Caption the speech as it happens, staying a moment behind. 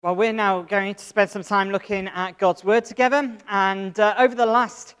Well, we're now going to spend some time looking at God's Word together. And over the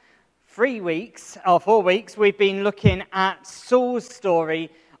last 4 weeks, we've been looking at Saul's story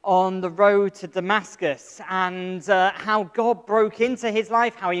on the road to Damascus and how God broke into his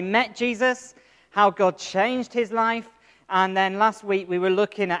life, how he met Jesus, how God changed his life. And then last week we were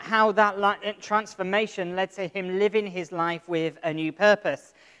looking at how that transformation led to him living his life with a new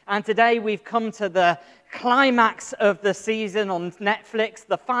purpose. And today we've come to the climax of the season on Netflix,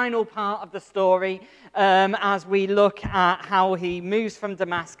 the final part of the story, as we look at how he moves from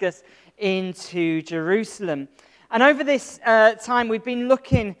Damascus into Jerusalem. And over this time, we've been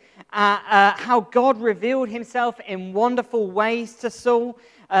looking at how God revealed himself in wonderful ways to Saul,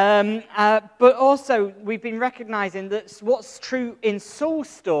 but also we've been recognizing that what's true in Saul's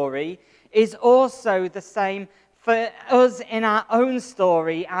story is also the same for us in our own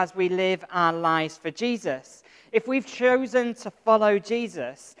story as we live our lives for Jesus. If we've chosen to follow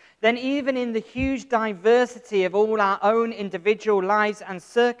Jesus, then even in the huge diversity of all our own individual lives and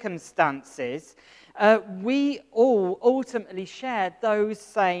circumstances, we all ultimately share those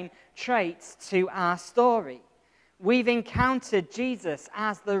same traits to our story. We've encountered Jesus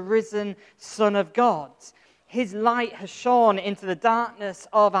as the risen Son of God. His light has shone into the darkness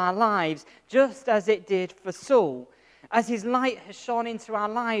of our lives, just as it did for Saul. As his light has shone into our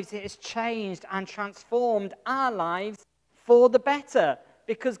lives, it has changed and transformed our lives for the better,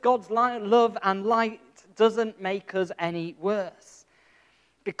 because God's love and light doesn't make us any worse.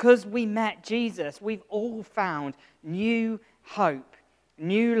 Because we met Jesus, we've all found new hope,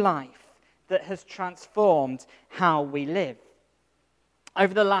 new life that has transformed how we live.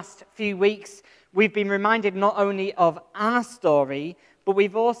 Over the last few weeks, we've been reminded not only of our story, but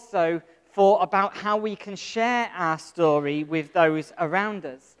we've also thought about how we can share our story with those around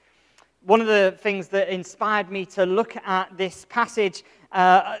us. One of the things that inspired me to look at this passage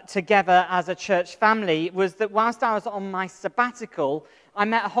together as a church family was that whilst I was on my sabbatical, I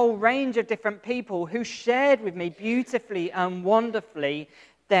met a whole range of different people who shared with me beautifully and wonderfully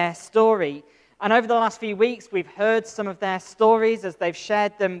their story. And over the last few weeks, we've heard some of their stories as they've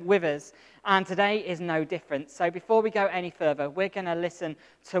shared them with us. And today is no different. So before we go any further, we're going to listen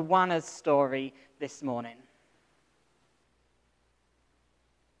to Juana's story this morning.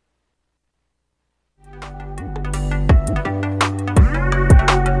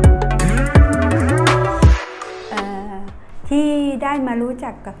ที่ได้มารู้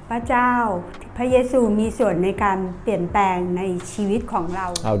จักกับพระเจ้าพระเยซูมีส่วนในการเปลี่ยนแปลงในชีวิตของเรา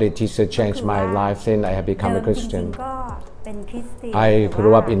How did Jesus change my life since I have become a Christian? ก็เป็นคริสเตียน I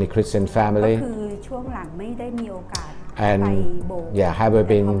grew up in a Christian ก็ family คือช่วงหลังไม่ได้มีโอกาส and ไปโบสถ์ haven't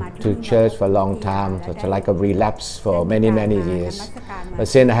been to church for a long time, so it's like a relapse for many years. But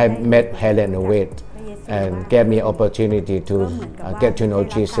since I have met Helen Witt and gave me opportunity to get to know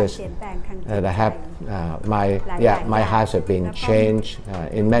Jesus, and I have my heart has been changed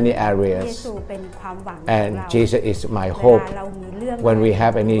in many areas, and Jesus is my hope. When we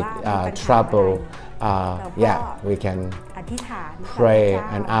have any trouble, we can pray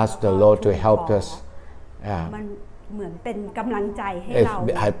and ask the Lord to help us. เหมือนเป็นกำลังใจให้เรา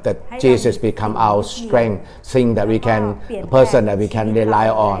that Jesus become our strength, thing that we can, a person that we can rely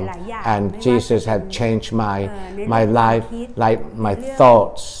on, and Jesus has changed my life, like my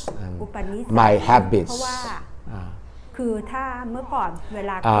thoughts, my habits. คือถ้าเมื่อก่อนเว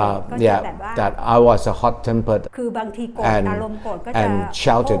ลาโกรธก็จะแบบว่า that I was a hot-tempered คือบางทีโกรธอารมณ์โกรธก็จะ and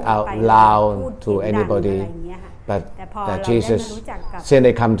shouted out loud to anybody. But Jesus, since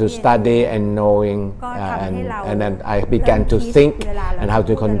I come to study and knowing, and then I began to think and how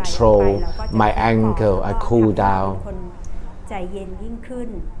to control my anger, I cool down,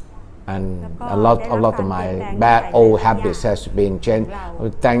 and a lot of my bad old habits has been changed.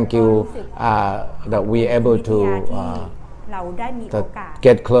 Thank you that we are able to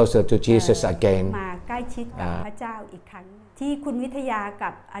get closer to Jesus again. มาใกล้ชิดกับพระเจ้าอีกครั้งที่คุณวิทยากั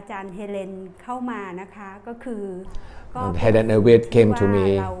บอาจารย์เฮเลนเข้ามานะคะก็คือก็ Helen and Witt came to me.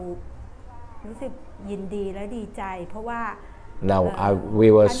 เรารู้สึกยินดีและดีใจเพราะว่า Now we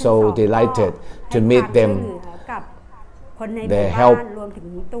were so delighted to meet them. กับคนในหมู่ They บ้า help นรวมถึง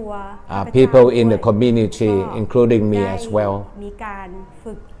ตัว people in the community, including me as well. มีการ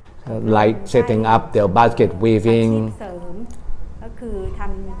ฝึก like setting up their basket อาชี weaving พเสริมก็คือท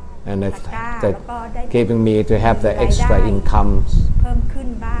ำ and ตะกร้า that แล้วก็ได้ giving me to have the extra income. เพิ่มขึ้น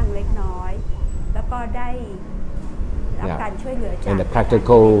บ้างเล็กน้อยแล้วก็ได้รับการช่วยเหลือจาก and the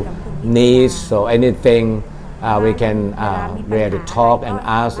practical needs, so anything we can really talk and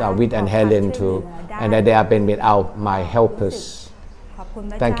ask Witt and Helen to, and that they have been without my helpers.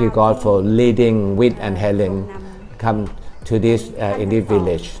 Thank you God for leading Witt and Helen come to this in this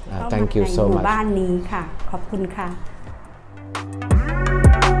village. เข้ามา Thank you ใน so หมู่บ้าน much. นี้ค่ะขอบคุณค่ะ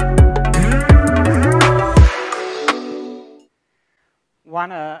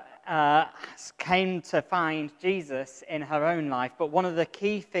Juana came to find Jesus in her own life, but one of the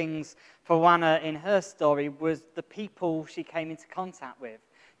key things for Juana in her story was the people she came into contact with,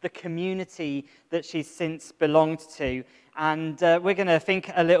 the community that she's since belonged to. And we're going to think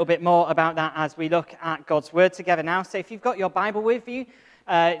a little bit more about that as we look at God's Word together now. So if you've got your Bible with you,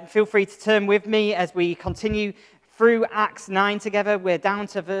 feel free to turn with me as we continue through Acts 9 together. We're down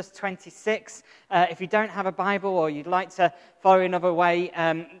to verse 26. If you don't have a Bible or you'd like to follow another way,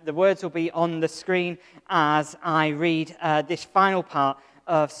 the words will be on the screen as I read this final part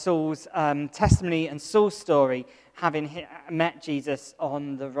of Saul's testimony and Saul's story, having met Jesus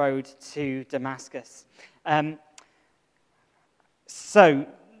on the road to Damascus. So,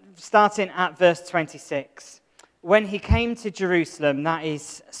 starting at verse 26. When he came to Jerusalem, that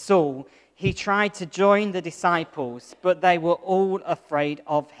is Saul, he tried to join the disciples, but they were all afraid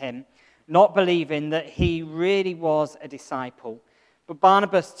of him, not believing that he really was a disciple. But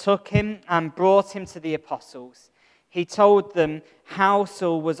Barnabas took him and brought him to the apostles. He told them how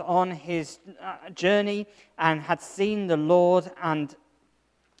Saul was on his journey and had seen the Lord, and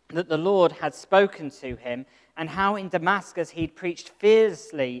that the Lord had spoken to him, and how in Damascus he'd preached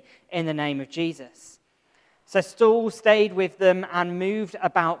fearlessly in the name of Jesus. So Saul stayed with them and moved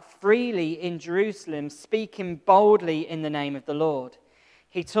about freely in Jerusalem, speaking boldly in the name of the Lord.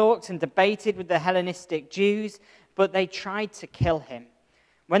 He talked and debated with the Hellenistic Jews, but they tried to kill him.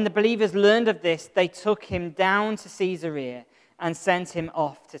 When the believers learned of this, they took him down to Caesarea and sent him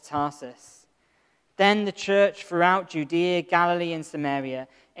off to Tarsus. Then the church throughout Judea, Galilee, and Samaria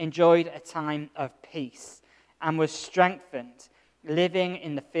enjoyed a time of peace and was strengthened, living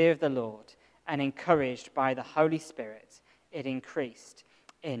in the fear of the Lord, and encouraged by the Holy Spirit, it increased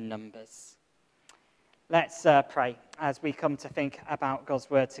in numbers. Let's pray as we come to think about God's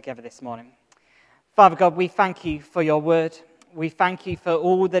word together this morning. Father God, we thank you for your word. We thank you for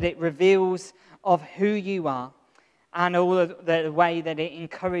all that it reveals of who you are and all the way that it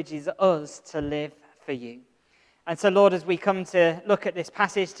encourages us to live for you. And so, Lord, as we come to look at this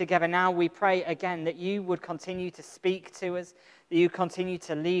passage together now, we pray again that you would continue to speak to us, that you continue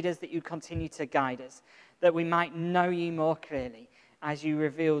to lead us, that you continue to guide us, that we might know you more clearly as you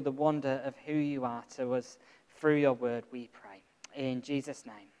reveal the wonder of who you are to us through your word, we pray. In Jesus'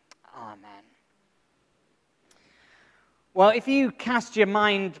 name, amen. Well, if you cast your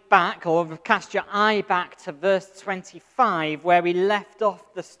mind back or cast your eye back to verse 25, where we left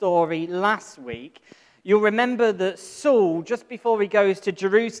off the story last week, you'll remember that Saul, just before he goes to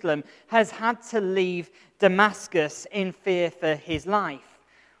Jerusalem, has had to leave Damascus in fear for his life.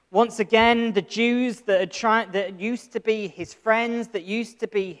 Once again, the Jews that used to be his friends, that used to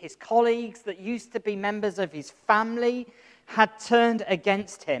be his colleagues, that used to be members of his family, had turned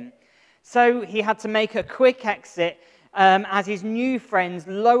against him. So he had to make a quick exit as his new friends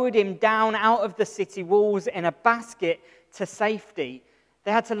lowered him down out of the city walls in a basket to safety.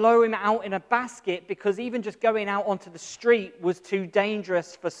 They had to lower him out in a basket because even just going out onto the street was too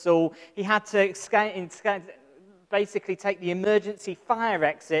dangerous for Saul. He had to basically take the emergency fire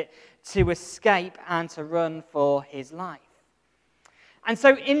exit to escape and to run for his life. And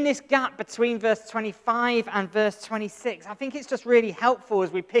so in this gap between verse 25 and verse 26, I think it's just really helpful as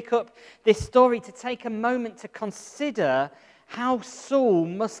we pick up this story to take a moment to consider how Saul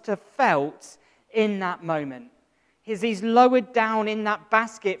must have felt in that moment. As he's lowered down in that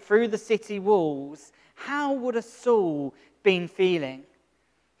basket through the city walls, how would a Saul been feeling?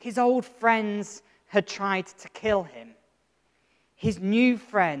 His old friends had tried to kill him. His new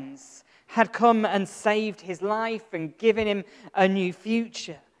friends had come and saved his life and given him a new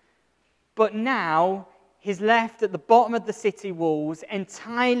future. But now he's left at the bottom of the city walls,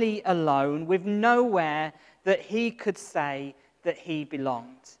 entirely alone, with nowhere that he could say that he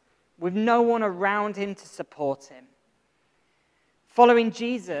belonged, with no one around him to support him. Following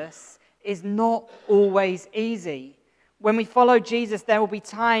Jesus is not always easy. When we follow Jesus, there will be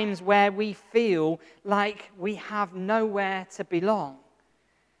times where we feel like we have nowhere to belong.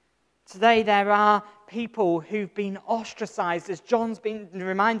 Today, there are people who've been ostracized, as John's been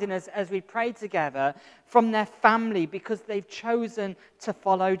reminding us as we pray together, from their family because they've chosen to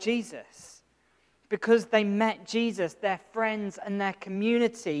follow Jesus. Because they met Jesus, their friends and their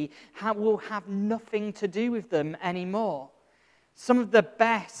community will have nothing to do with them anymore. Some of them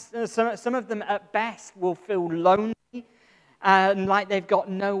at best will feel lonely and like they've got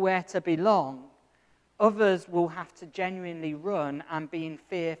nowhere to belong. Others will have to genuinely run and be in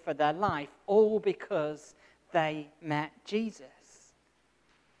fear for their life, all because they met Jesus.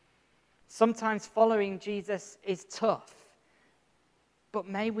 Sometimes following Jesus is tough, but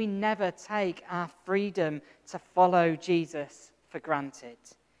may we never take our freedom to follow Jesus for granted.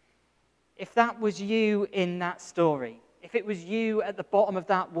 If that was you in that story, if it was you at the bottom of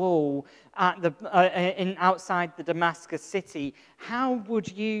that wall outside the Damascus city, how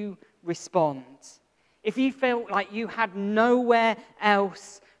would you respond? If you felt like you had nowhere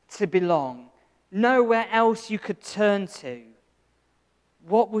else to belong, nowhere else you could turn to,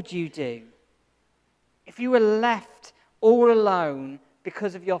 what would you do? If you were left all alone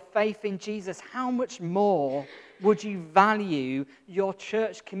because of your faith in Jesus, how much more would you value your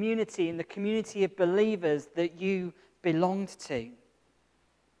church community and the community of believers that you belonged to?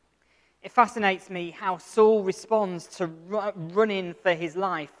 It fascinates me how Saul responds to running for his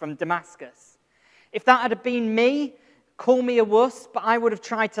life from Damascus. If that had been me, call me a wuss, but I would have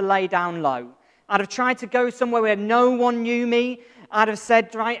tried to lay down low. I'd have tried to go somewhere where no one knew me. I'd have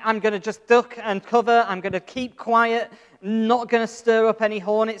said, right, I'm going to just duck and cover. I'm going to keep quiet, not going to stir up any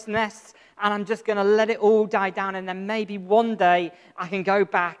hornets' nests, and I'm just going to let it all die down, and then maybe one day I can go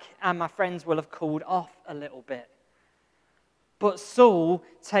back and my friends will have cooled off a little bit. But Saul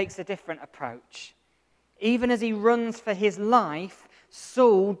takes a different approach. Even as he runs for his life,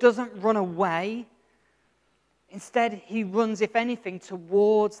 Saul doesn't run away. Instead, he runs, if anything,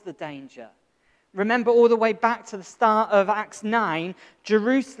 towards the danger. Remember all the way back to the start of Acts 9,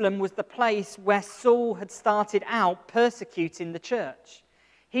 Jerusalem was the place where Saul had started out persecuting the church.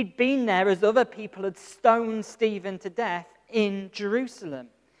 He'd been there as other people had stoned Stephen to death in Jerusalem.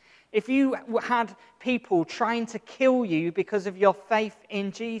 If you had people trying to kill you because of your faith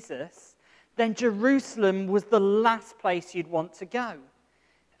in Jesus, then Jerusalem was the last place you'd want to go,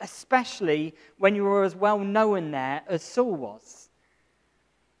 especially when you were as well known there as Saul was.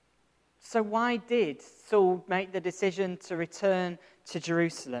 So why did Saul make the decision to return to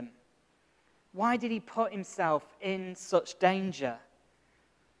Jerusalem? Why did he put himself in such danger?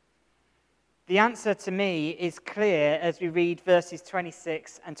 The answer to me is clear as we read verses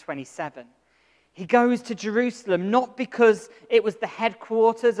 26 and 27. He goes to Jerusalem not because it was the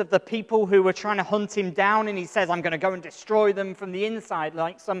headquarters of the people who were trying to hunt him down, and he says, I'm going to go and destroy them from the inside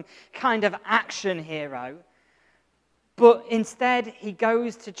like some kind of action hero. But instead, he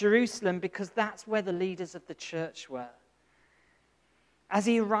goes to Jerusalem because that's where the leaders of the church were. As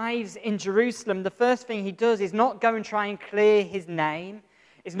he arrives in Jerusalem, the first thing he does is not go and try and clear his name.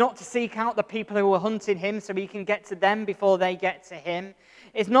 It's not to seek out the people who were hunting him so he can get to them before they get to him.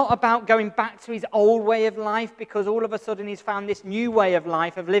 It's not about going back to his old way of life because all of a sudden he's found this new way of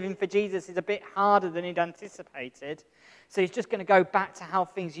life of living for Jesus is a bit harder than he'd anticipated. So he's just going to go back to how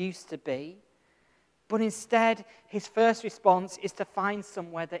things used to be. But instead, his first response is to find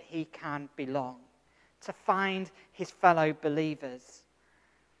somewhere that he can belong, to find his fellow believers.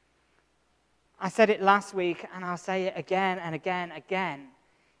 I said it last week, and I'll say it again and again and again.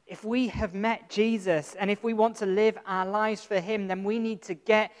 If we have met Jesus, and if we want to live our lives for him, then we need to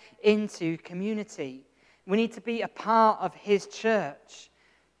get into community. We need to be a part of his church.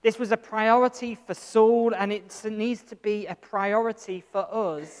 This was a priority for Saul, and it needs to be a priority for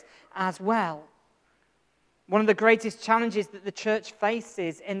us as well. One of the greatest challenges that the church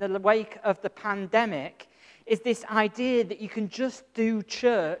faces in the wake of the pandemic is this idea that you can just do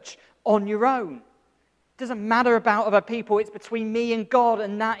church on your own. It doesn't matter about other people. It's between me and God,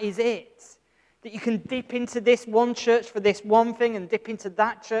 and that is it. That you can dip into this one church for this one thing and dip into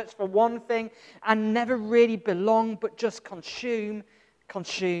that church for one thing and never really belong, but just consume,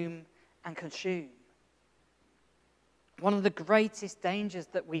 and consume. One of the greatest dangers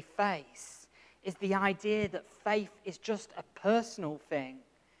that we face is the idea that faith is just a personal thing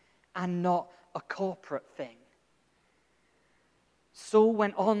and not a corporate thing. Saul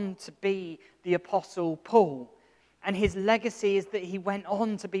went on to be the Apostle Paul, and his legacy is that he went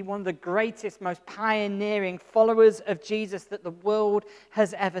on to be one of the greatest, most pioneering followers of Jesus that the world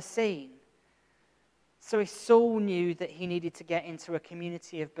has ever seen. So if Saul knew that he needed to get into a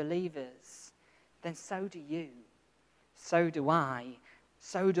community of believers, then so do you, so do I,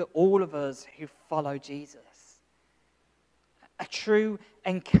 so do all of us who follow Jesus. A true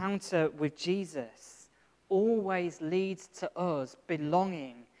encounter with Jesus always leads to us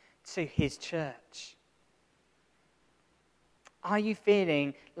belonging to his church. Are you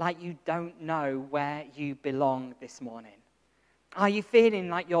feeling like you don't know where you belong this morning? Are you feeling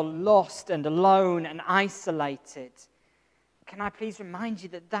like you're lost and alone and isolated? Can I please remind you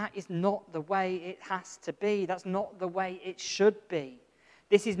that that is not the way it has to be. That's not the way it should be.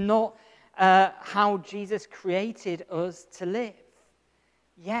 This is not how Jesus created us to live.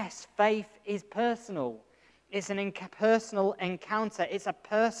 Yes, faith is personal. It's an personal encounter. It's a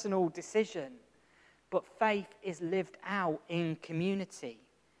personal decision. But faith is lived out in community.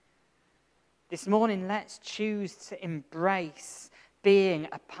 This morning, let's choose to embrace being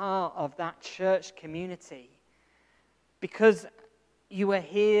a part of that church community. Because you are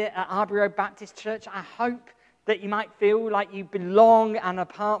here at Arby Road Baptist Church, I hope that you might feel like you belong and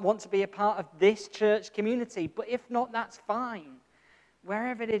want to be a part of this church community. But if not, that's fine.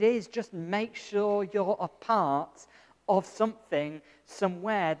 Wherever it is, just make sure you're a part of something,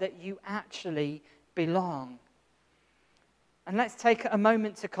 somewhere that you actually belong. And let's take a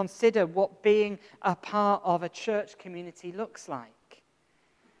moment to consider what being a part of a church community looks like.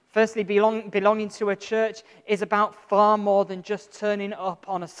 Firstly, belonging to a church is about far more than just turning up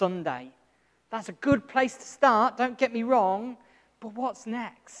on a Sunday. That's a good place to start, don't get me wrong, but what's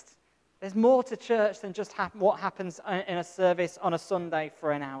next? There's more to church than just what happens in a service on a Sunday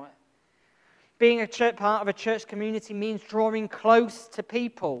for an hour. Being part of a church community means drawing close to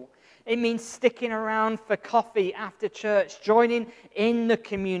people. It means sticking around for coffee after church. Joining in the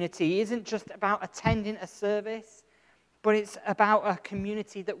community isn't just about attending a service, but it's about a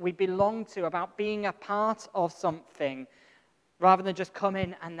community that we belong to, about being a part of something, rather than just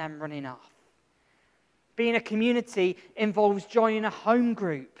coming and then running off. Being a community involves joining a home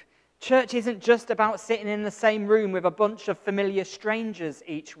group. Church isn't just about sitting in the same room with a bunch of familiar strangers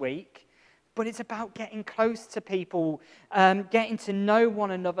each week, but it's about getting close to people, getting to know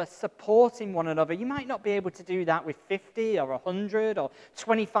one another, supporting one another. You might not be able to do that with 50 or 100 or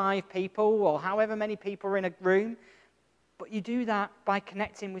 25 people or however many people are in a room, but you do that by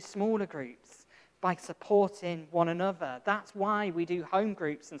connecting with smaller groups, by supporting one another. That's why we do home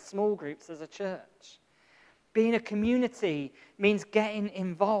groups and small groups as a church. Being a community means getting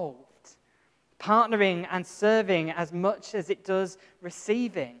involved, partnering and serving as much as it does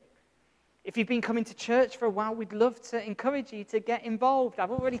receiving. If you've been coming to church for a while, we'd love to encourage you to get involved. I've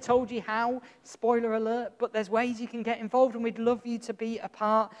already told you how, spoiler alert, but there's ways you can get involved, and we'd love you to be a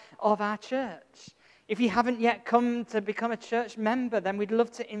part of our church. If you haven't yet come to become a church member, then we'd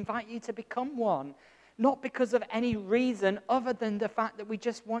love to invite you to become one. Not because of any reason other than the fact that we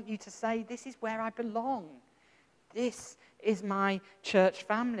just want you to say, this is where I belong. This is my church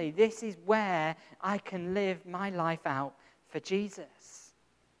family. This is where I can live my life out for Jesus.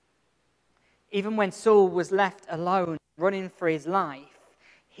 Even when Saul was left alone, running for his life,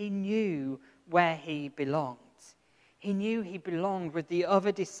 he knew where he belonged. He knew he belonged with the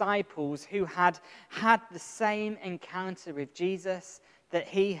other disciples who had had the same encounter with Jesus that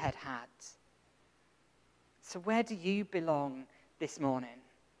he had had. So where do you belong this morning?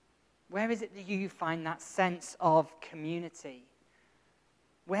 Where is it that you find that sense of community?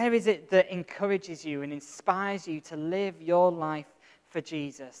 Where is it that encourages you and inspires you to live your life for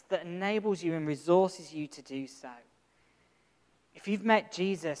Jesus, that enables you and resources you to do so? If you've met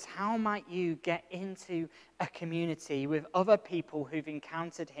Jesus, how might you get into a community with other people who've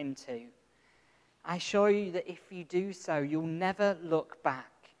encountered him too? I assure you that if you do so, you'll never look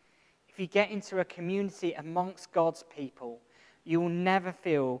back. If you get into a community amongst God's people, you'll never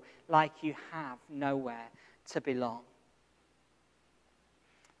feel like you have nowhere to belong.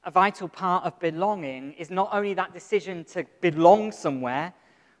 A vital part of belonging is not only that decision to belong somewhere,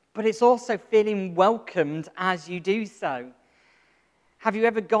 but it's also feeling welcomed as you do so. Have you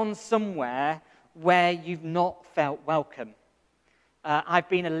ever gone somewhere where you've not felt welcome? I've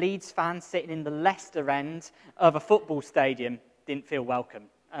been a Leeds fan sitting in the Leicester end of a football stadium. Didn't feel welcome.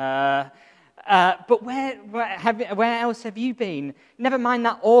 But where else have you been? Never mind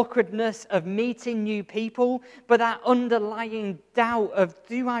that awkwardness of meeting new people, but that underlying doubt of,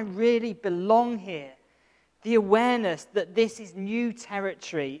 do I really belong here? The awareness that this is new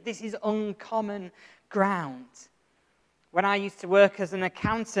territory, this is uncommon ground. When I used to work as an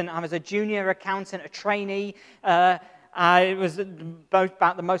accountant, I was a junior accountant, a trainee. I was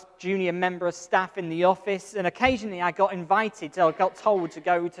about the most junior member of staff in the office, and occasionally I got told to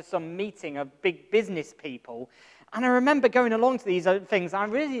go to some meeting of big business people. And I remember going along to these things, and I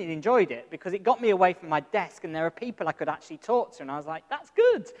really enjoyed it because it got me away from my desk, and there are people I could actually talk to, and I was like, that's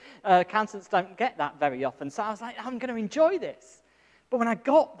good. Accountants don't get that very often, so I was like, I'm going to enjoy this. But when I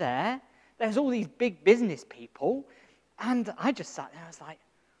got there, there's all these big business people, and I just sat there, I was like,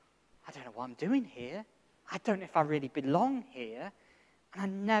 I don't know what I'm doing here. I don't know if I really belong here. And I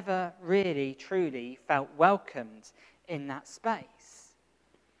never really, truly felt welcomed in that space.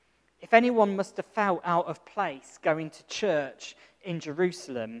 If anyone must have felt out of place going to church in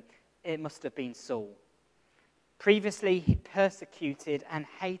Jerusalem, it must have been Saul. Previously, he persecuted and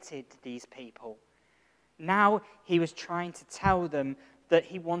hated these people. Now he was trying to tell them that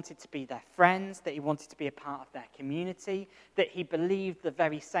he wanted to be their friends, that he wanted to be a part of their community, that he believed the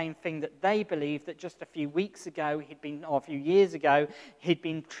very same thing that they believed that just a few weeks ago or a few years ago, he'd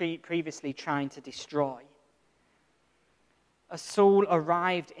been previously trying to destroy. As Saul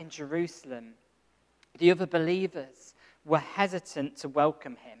arrived in Jerusalem, the other believers were hesitant to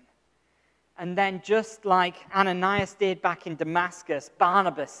welcome him. And then, just like Ananias did back in Damascus,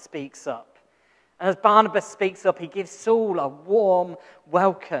 Barnabas speaks up. And as Barnabas speaks up, he gives Saul a warm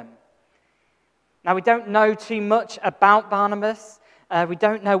welcome. Now, we don't know too much about Barnabas. We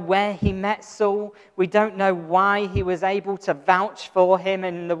don't know where he met Saul. We don't know why he was able to vouch for him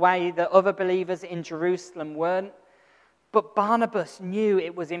in the way that other believers in Jerusalem weren't. But Barnabas knew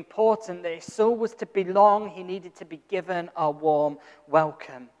it was important that if Saul was to belong, he needed to be given a warm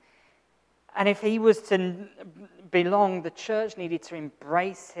welcome. And if he was to belong, the church needed to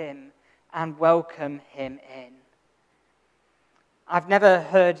embrace him and welcome him in. I've never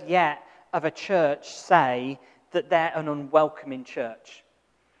heard yet of a church say that they're an unwelcoming church.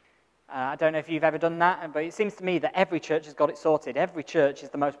 I don't know if you've ever done that, but it seems to me that every church has got it sorted. Every church is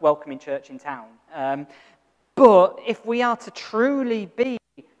the most welcoming church in town. But if we are to truly be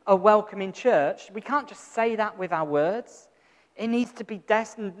a welcoming church, we can't just say that with our words. It needs to be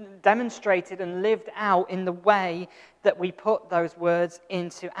demonstrated and lived out in the way that we put those words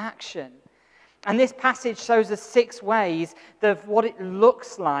into action. And this passage shows us 6 ways of what it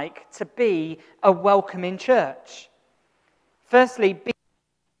looks like to be a welcoming church. Firstly,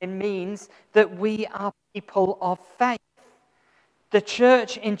 being means that we are people of faith. The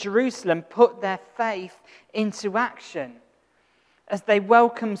church in Jerusalem put their faith into action. As they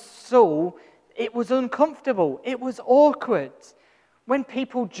welcomed Saul, it was uncomfortable. It was awkward. When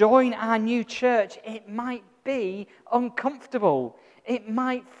people join our new church, it might be uncomfortable. It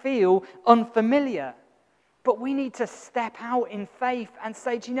might feel unfamiliar. But we need to step out in faith and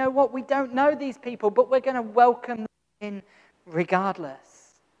say, do you know what? We don't know these people, but we're going to welcome them in regardless.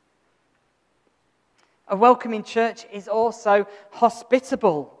 A welcoming church is also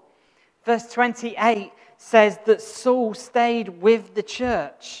hospitable. Verse 28 says that Saul stayed with the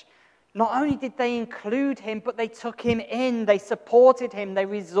church. Not only did they include him, but they took him in, they supported him, they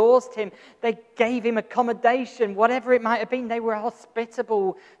resourced him, they gave him accommodation, whatever it might have been. They were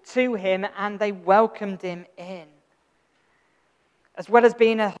hospitable to him and they welcomed him in. As well as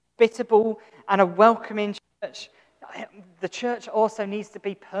being a hospitable and a welcoming church, the church also needs to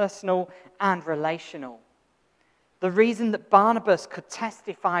be personal and relational. The reason that Barnabas could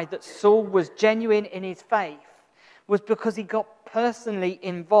testify that Saul was genuine in his faith was because he got personally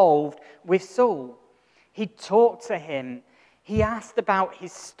involved with Saul. He talked to him. He asked about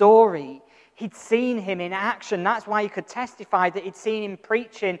his story. He'd seen him in action. That's why he could testify that he'd seen him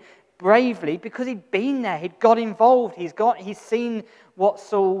preaching bravely, because he'd been there. He'd got involved. He's seen what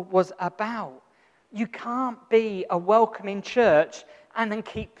Saul was about. You can't be a welcoming church and then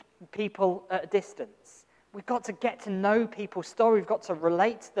keep people at a distance. We've got to get to know people's story. We've got to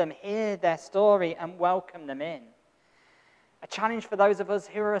relate to them, hear their story, and welcome them in. A challenge for those of us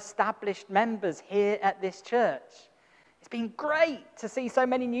who are established members here at this church. It's been great to see so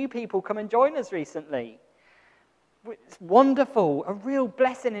many new people come and join us recently. It's wonderful, a real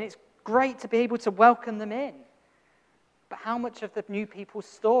blessing, and it's great to be able to welcome them in. But how much of the new people's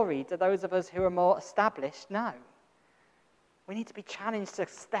story do those of us who are more established know? We need to be challenged to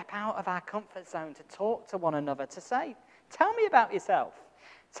step out of our comfort zone, to talk to one another, to say, tell me about yourself.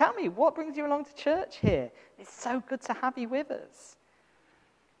 Tell me, what brings you along to church here? It's so good to have you with us.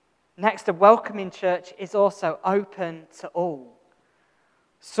 Next, a welcoming church is also open to all.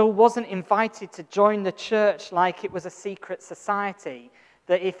 Saul wasn't invited to join the church like it was a secret society,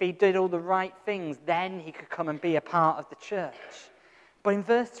 that if he did all the right things, then he could come and be a part of the church. But in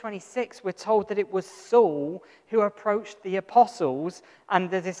verse 26, we're told that it was Saul who approached the apostles and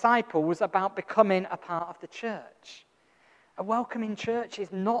the disciples about becoming a part of the church. A welcoming church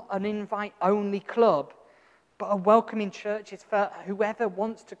is not an invite-only club, but a welcoming church is for whoever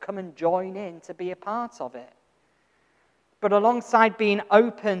wants to come and join in to be a part of it. But alongside being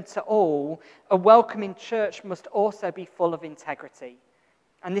open to all, a welcoming church must also be full of integrity.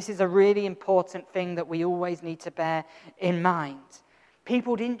 And this is a really important thing that we always need to bear in mind.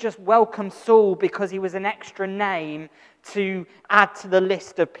 People didn't just welcome Saul because he was an extra name to add to the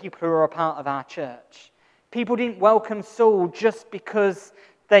list of people who are a part of our church. People didn't welcome Saul just because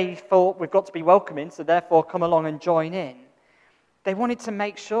they thought we've got to be welcoming, so therefore come along and join in. They wanted to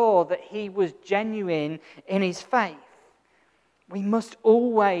make sure that he was genuine in his faith. We must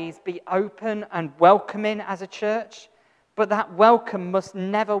always be open and welcoming as a church, but that welcome must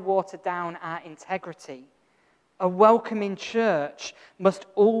never water down our integrity. A welcoming church must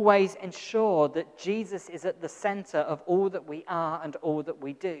always ensure that Jesus is at the center of all that we are and all that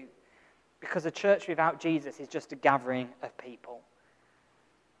we do. Because a church without Jesus is just a gathering of people.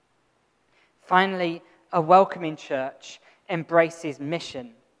 Finally, a welcoming church embraces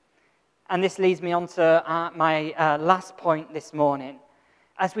mission. And this leads me on to my last point this morning.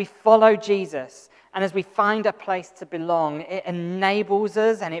 As we follow Jesus and as we find a place to belong, it enables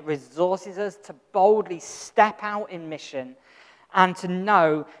us and it resources us to boldly step out in mission and to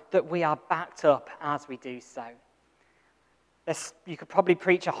know that we are backed up as we do so. You could probably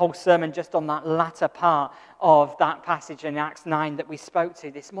preach a whole sermon just on that latter part of that passage in Acts 9 that we spoke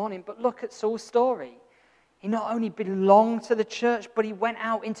to this morning, but look at Saul's story. He not only belonged to the church, but he went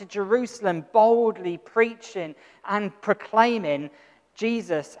out into Jerusalem boldly preaching and proclaiming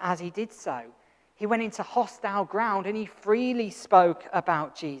Jesus as he did so. He went into hostile ground and he freely spoke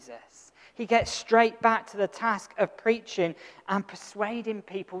about Jesus. He gets straight back to the task of preaching and persuading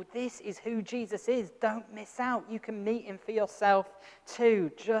people, this is who Jesus is. Don't miss out. You can meet him for yourself too,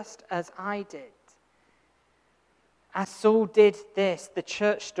 just as I did. As Saul did this, the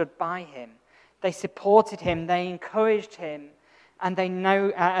church stood by him. They supported him, they encouraged him, and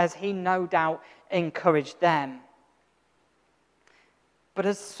as he no doubt encouraged them. But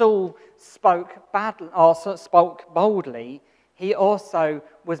as Saul spoke boldly, he also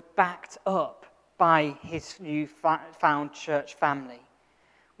was backed up by his newfound church family.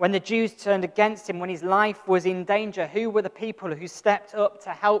 When the Jews turned against him, when his life was in danger, who were the people who stepped up to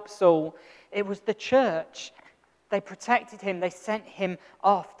help Saul? It was the church. They protected him. They sent him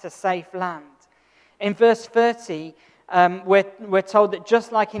off to safe land. In verse 30, we're told that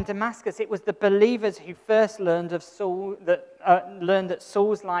just like in Damascus, it was the believers who first learned that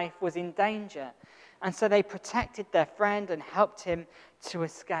Saul's life was in danger. And so they protected their friend and helped him to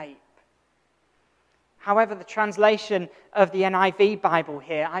escape. However, the translation of the NIV Bible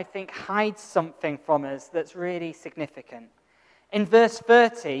here, I think, hides something from us that's really significant. In verse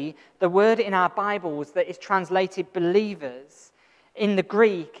 30, the word in our Bibles that is translated believers, in the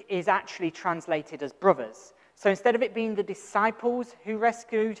Greek is actually translated as brothers. So instead of it being the disciples who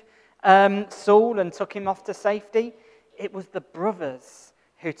rescued Saul and took him off to safety, it was the brothers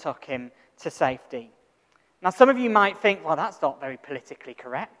who took him to safety. Now, some of you might think, well, that's not very politically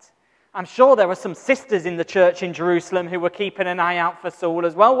correct. I'm sure there were some sisters in the church in Jerusalem who were keeping an eye out for Saul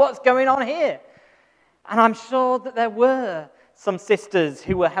as well. What's going on here? And I'm sure that there were some sisters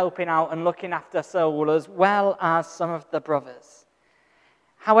who were helping out and looking after Saul as well as some of the brothers.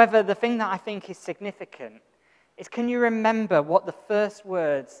 However, the thing that I think is significant is, can you remember what the first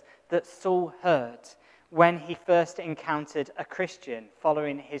words that Saul heard when he first encountered a Christian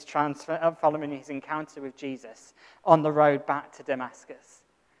following his encounter with Jesus on the road back to Damascus?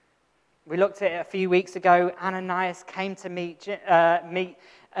 We looked at it a few weeks ago. Ananias came to meet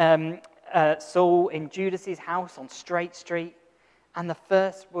Saul in Judas's house on Straight Street, and the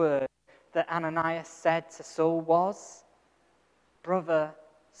first word that Ananias said to Saul was, "Brother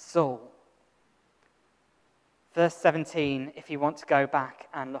Saul." Verse 17, if you want to go back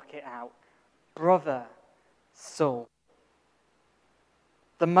and look it out. Brother Saul.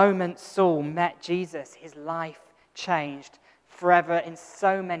 The moment Saul met Jesus, his life changed forever in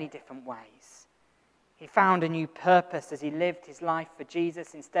so many different ways. He found a new purpose as he lived his life for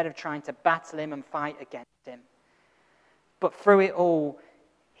Jesus instead of trying to battle him and fight against him. But through it all,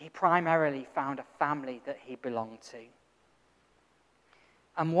 he primarily found a family that he belonged to.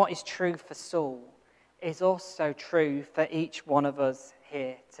 And what is true for Saul is also true for each one of us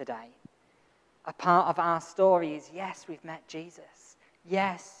here today. A part of our story is, yes, we've met Jesus.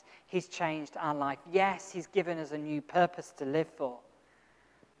 Yes, he's changed our life. Yes, he's given us a new purpose to live for.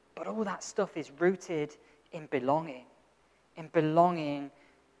 But all that stuff is rooted in belonging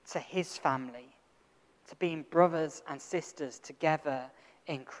to his family, to being brothers and sisters together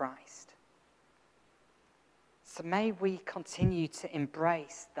in Christ. So may we continue to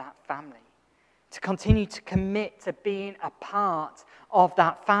embrace that family, to continue to commit to being a part of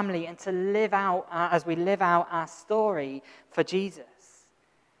that family and to live out, as we live out our story for Jesus.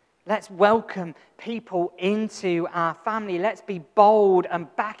 Let's welcome people into our family. Let's be bold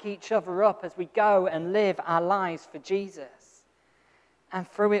and back each other up as we go and live our lives for Jesus. And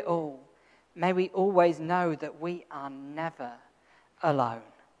through it all, may we always know that we are never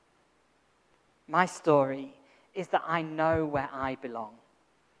alone. My story is that I know where I belong.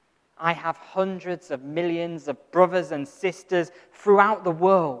 I have hundreds of millions of brothers and sisters throughout the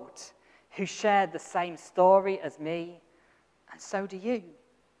world who share the same story as me, and so do you.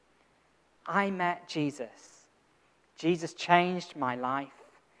 I met Jesus. Jesus changed my life.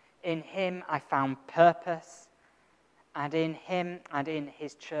 In him I found purpose. And in him and in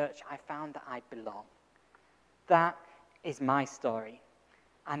his church, I found that I belong. That is my story.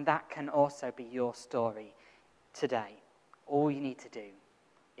 And that can also be your story today. All you need to do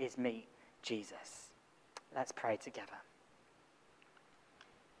is meet Jesus. Let's pray together.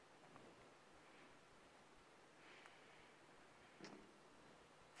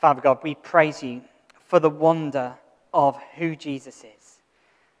 Father God, we praise you for the wonder of who Jesus is,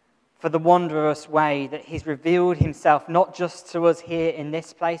 for the wondrous way that he's revealed himself not just to us here in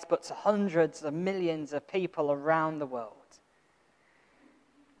this place, but to hundreds of millions of people around the world.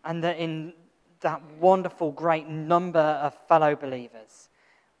 And that in that wonderful, great number of fellow believers,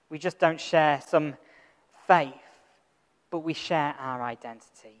 we just don't share some faith, but we share our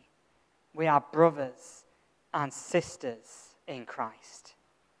identity. We are brothers and sisters in Christ.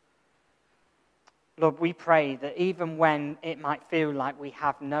 Lord, we pray that even when it might feel like we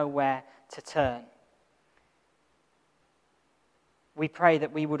have nowhere to turn, we pray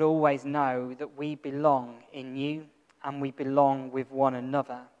that we would always know that we belong in you and we belong with one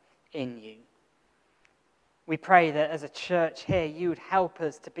another in you. We pray that as a church here, you would help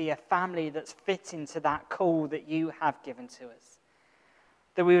us to be a family that's fitting to that call that you have given to us.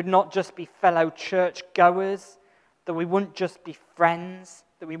 That we would not just be fellow church goers, that we wouldn't just be friends,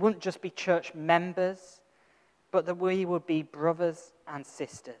 that we wouldn't just be church members, but that we would be brothers and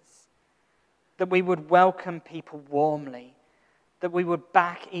sisters. That we would welcome people warmly, that we would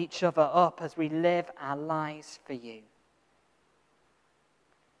back each other up as we live our lives for you.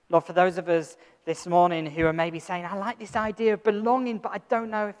 Lord, for those of us this morning who are maybe saying, I like this idea of belonging, but I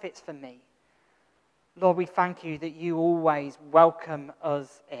don't know if it's for me. Lord, we thank you that you always welcome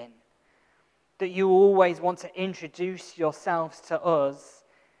us in, that you always want to introduce yourselves to us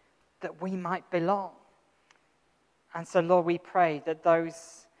that we might belong. And so, Lord, we pray that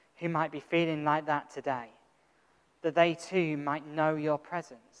those who might be feeling like that today, that they too might know your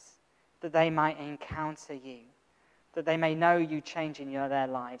presence, that they might encounter you, that they may know you changing their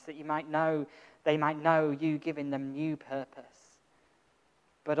lives, that they might know you giving them new purpose,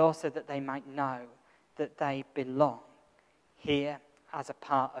 but also that they might know that they belong here as a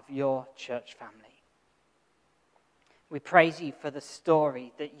part of your church family. We praise you for the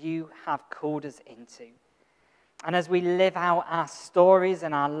story that you have called us into. And as we live out our stories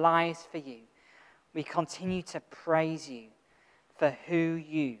and our lives for you, we continue to praise you for who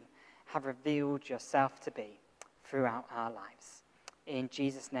you have revealed yourself to be throughout our lives. In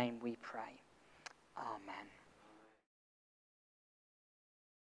Jesus' name we pray. Amen.